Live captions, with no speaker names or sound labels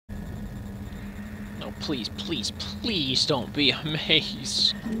No, please, please, please don't be a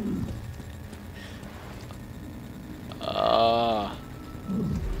maze. Oh,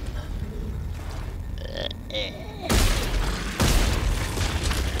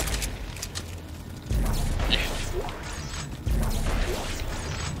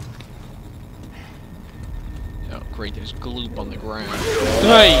 great, there's gloop on the ground.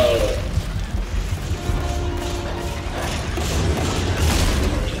 Hey!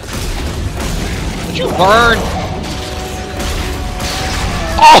 Would you burn?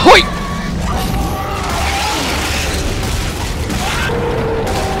 Oh, wait!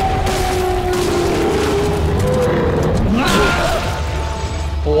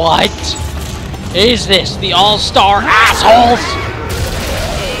 What is this? The all-star assholes?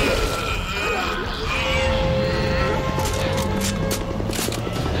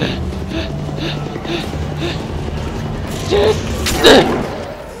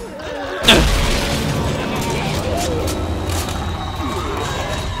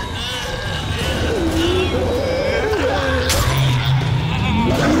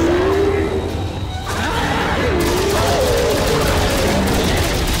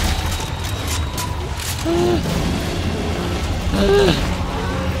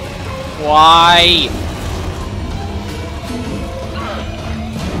 Why?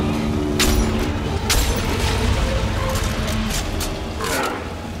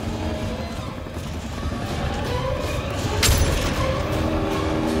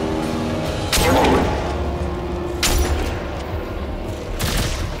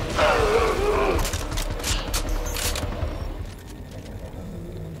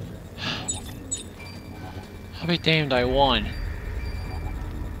 I'll be damned, I won.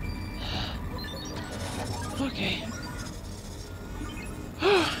 Okay.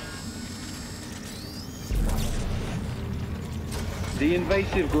 The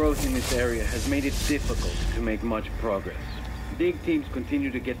invasive growth in this area has made it difficult to make much progress. Dig teams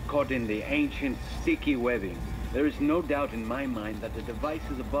continue to get caught in the ancient, sticky webbing. There is no doubt in my mind that the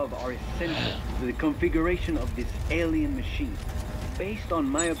devices above are essential to the configuration of this alien machine. Based on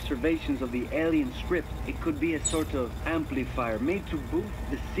my observations of the alien script, it could be a sort of amplifier made to boost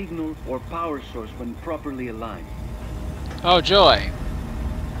the signal or power source when properly aligned. Oh, joy.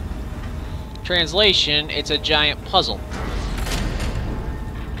 Translation, it's a giant puzzle.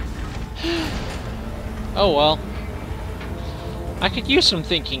 Oh well. I could use some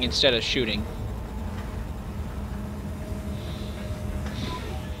thinking instead of shooting.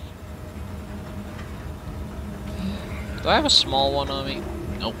 Do I have a small one on me?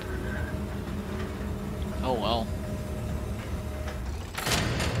 Nope. Oh well.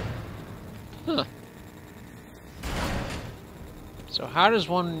 Huh. So how does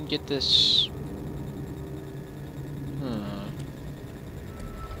one get this?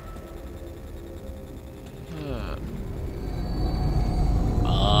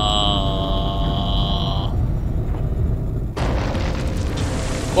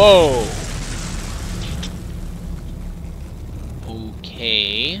 Whoa.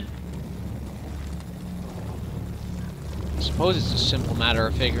 Okay. I suppose it's a simple matter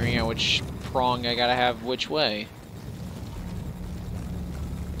of figuring out which prong I gotta have which way.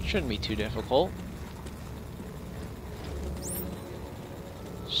 Shouldn't be too difficult.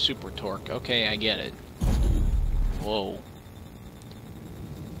 Super torque. Okay, I get it. Whoa.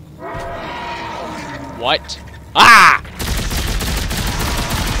 What? Ah!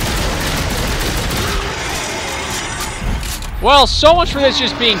 Well, so much for this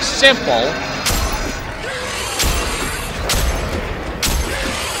just being simple.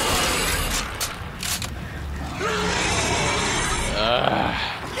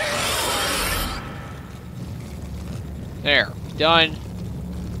 There, done.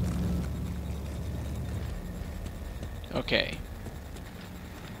 Okay.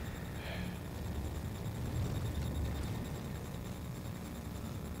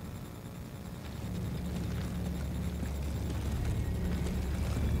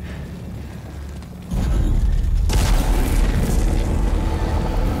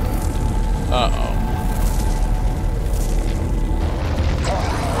 Uh-oh.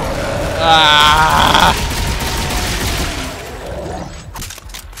 Ah!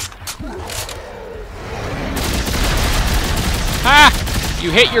 Ha! You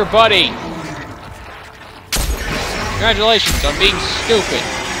hit your buddy. Congratulations on being stupid.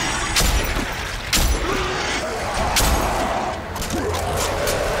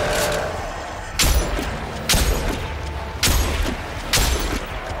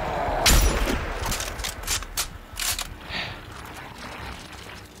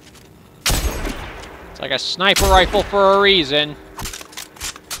 It's like a sniper rifle for a reason.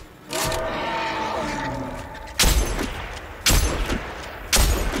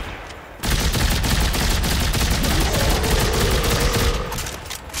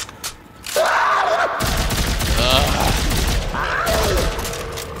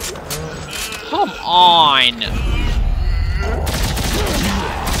 on!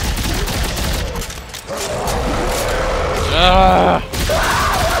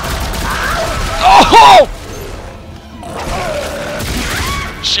 Oh!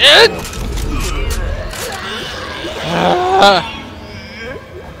 Shit!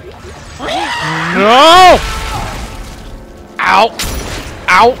 No! Ow!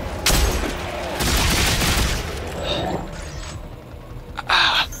 Ow!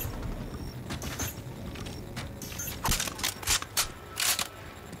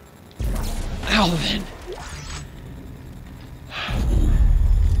 Alvin.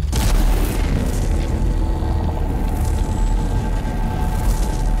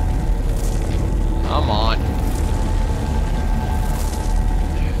 Come on.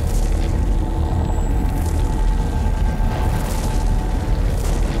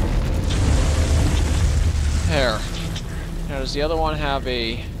 There. Now, does the other one have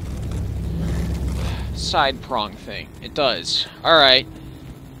a side prong thing? It does. Alright.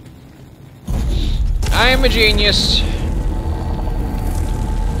 I am a genius.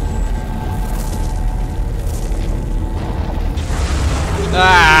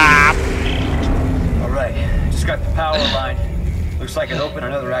 Ah! Alright, just got the power line. Looks like it opened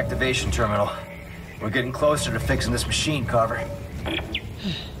another activation terminal. We're getting closer to fixing this machine, Carver.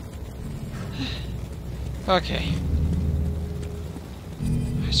 Okay.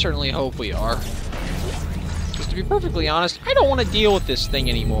 I certainly hope we are. Because to be perfectly honest, I don't want to deal with this thing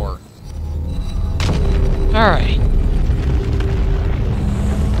anymore. Alright.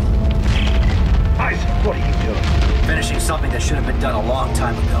 Isaac, what are you doing? Finishing something that should have been done a long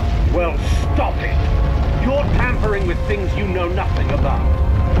time ago. Well, stop it! You're tampering with things you know nothing about.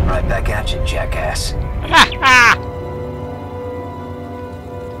 Right back at you, jackass. Ha ha!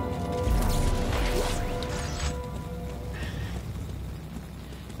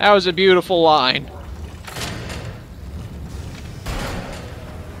 That was a beautiful line.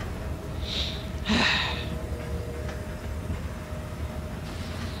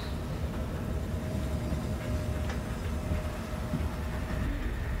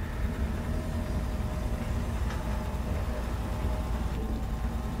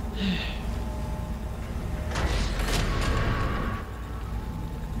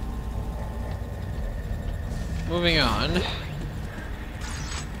 Moving on.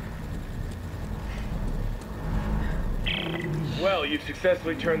 Well, you've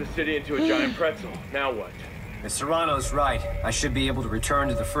successfully turned the city into a giant pretzel. Now what? If Serrano's right, I should be able to return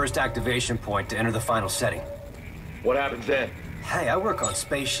to the first activation point to enter the final setting. What happens then? Hey, I work on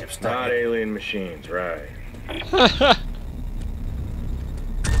spaceships, don't Not I? alien machines, right?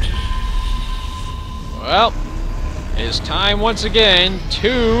 Well, it is time once again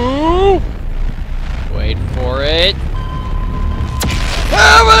to wait for it.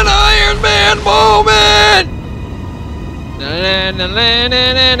 Have an Iron Man moment!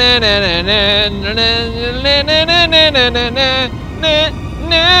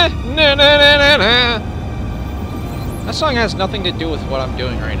 That song has nothing to do with what I'm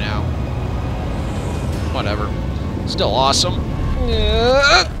doing right now. Whatever. Still awesome.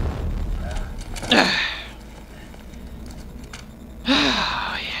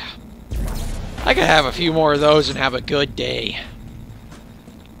 Oh, yeah. I could have a few more of those and have a good day.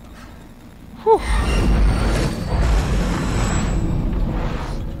 Whew.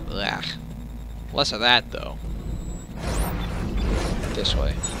 Ugh. Less of that, though. This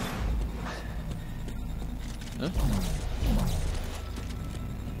way. Huh?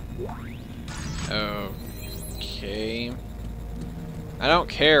 Okay. I don't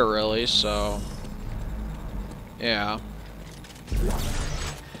care, really, so... yeah.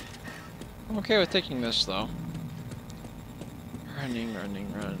 I'm okay with taking this, though. Running,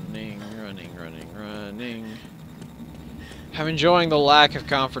 running, running, running, running, running. I'm enjoying the lack of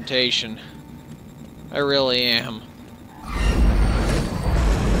confrontation. I really am.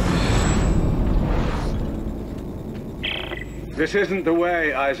 This isn't the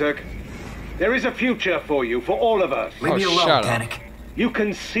way, Isaac. There is a future for you, for all of us. Leave me alone, shut up. Panic. You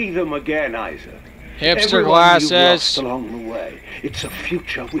can see them again, Isaac. Hipster Everyone glasses. you've lost along the way. It's a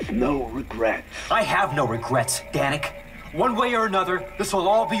future with no regrets. I have no regrets, Danik. One way or another, this will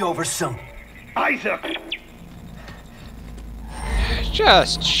all be over soon. Isaac!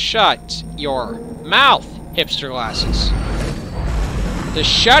 Just shut your mouth, hipster glasses. Just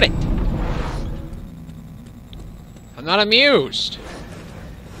shut it. I'm not amused.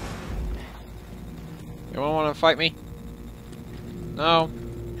 You want to fight me? No?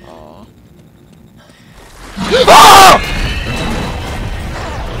 Aw.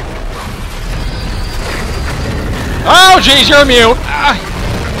 Oh, jeez, you're immune.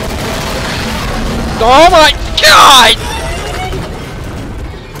 Oh my god!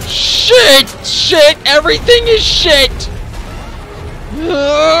 Shit! Shit! Everything is shit!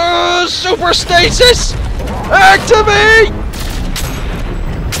 Super stasis! Activate!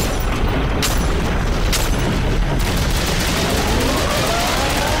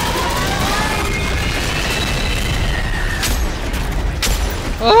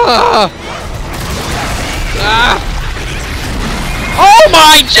 Oh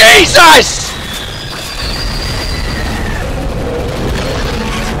my Jesus!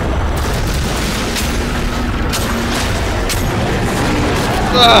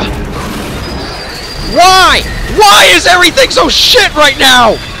 Why? Why is everything so shit right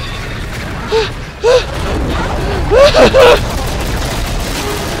now?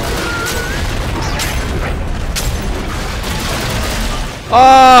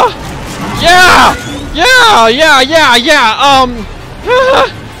 Yeah! Yeah, yeah, yeah, yeah,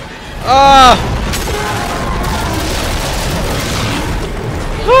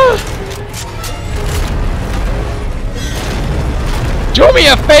 do me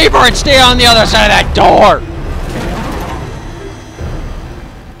a favor and stay on the other side of that door!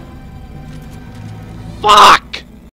 Fuck!